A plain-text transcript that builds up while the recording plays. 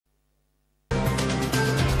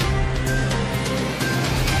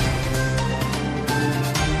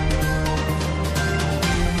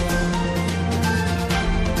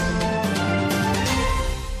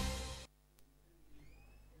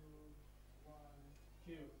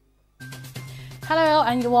Hello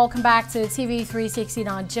and welcome back to TV360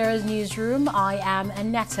 Nigeria's newsroom. I am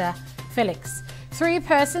Anetta Felix. 3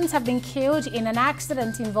 persons have been killed in an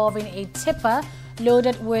accident involving a tipper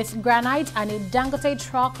loaded with granite and a Dangote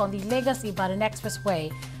truck on the Lagos-Ibadan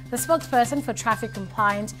Expressway. The spokesperson for Traffic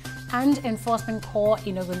Compliance and Enforcement Corps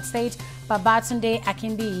in Ogun State, Babatunde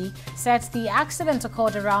Akinbiyi, said the accident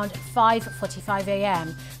occurred around 5:45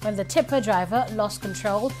 a.m. when the tipper driver lost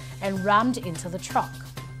control and rammed into the truck.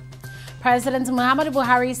 President Muhammadu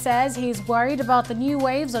Buhari says he is worried about the new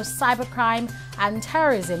waves of cybercrime and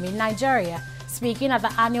terrorism in Nigeria. Speaking at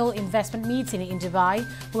the annual investment meeting in Dubai,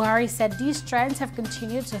 Buhari said these trends have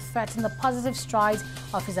continued to threaten the positive strides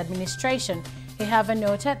of his administration. He, however,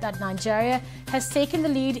 noted that Nigeria has taken the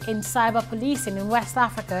lead in cyber policing in West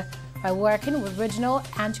Africa by working with regional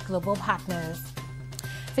and global partners.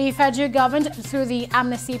 The federal government, through the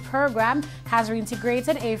Amnesty Program, has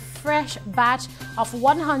reintegrated a fresh batch of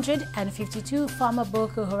 152 former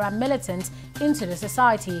Boko Haram militants into the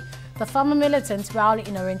society. The former militants, while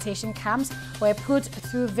in orientation camps, were put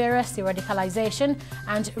through various de-radicalization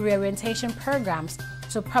and reorientation programs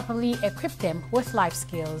to properly equip them with life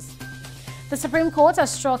skills. The Supreme Court has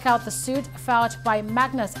struck out the suit filed by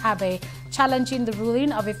Magnus Abe challenging the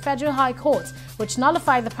ruling of a federal high court which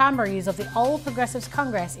nullified the primaries of the All Progressives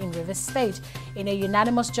Congress in Rivers State. In a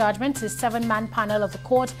unanimous judgment, the 7-man panel of the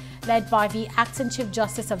court, led by the acting Chief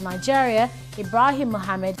Justice of Nigeria, Ibrahim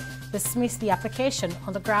Mohammed, dismissed the application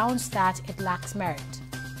on the grounds that it lacks merit.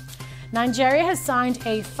 Nigeria has signed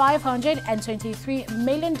a $523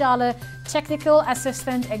 million technical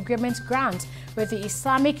assistance agreement grant with the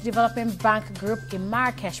Islamic Development Bank Group in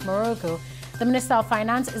Marrakesh, Morocco. The Minister of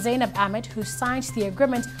Finance, Zainab Ahmed, who signed the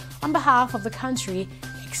agreement on behalf of the country,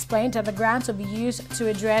 explained that the grant will be used to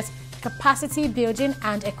address capacity building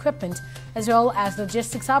and equipment, as well as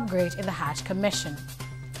logistics upgrade in the Hajj Commission.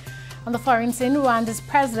 On the foreign scene, Rwanda's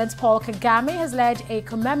President Paul Kagame has led a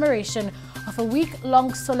commemoration of a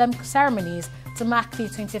week-long solemn ceremonies to mark the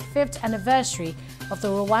 25th anniversary of the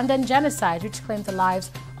Rwandan genocide, which claimed the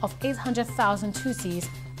lives of 800,000 Tutsis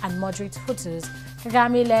and moderate Hutus.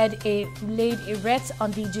 Kagame laid a wreath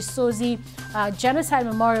on the Gisozi genocide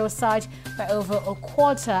memorial site where over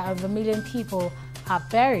 250,000 people are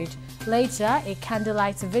buried. Later, a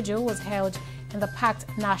candlelight vigil was held in the packed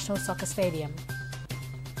National Soccer Stadium.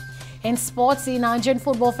 In sports, the Nigerian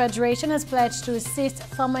Football Federation has pledged to assist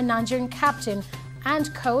former Nigerian captain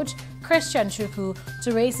and coach Christian Chukwu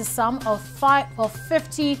to raise a sum of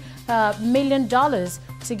 $50 million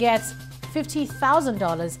to get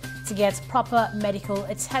 $50,000 to get proper medical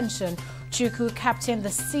attention. Chukwu captained the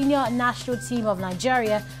senior national team of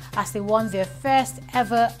Nigeria as they won their first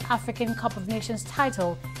ever African Cup of Nations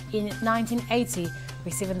title in 1980,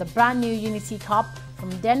 receiving the brand new Unity Cup from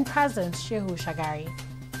then President Shehu Shagari.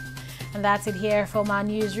 And that's it here from our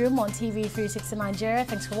newsroom on TV360 Nigeria.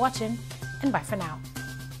 Thanks for watching and bye for now.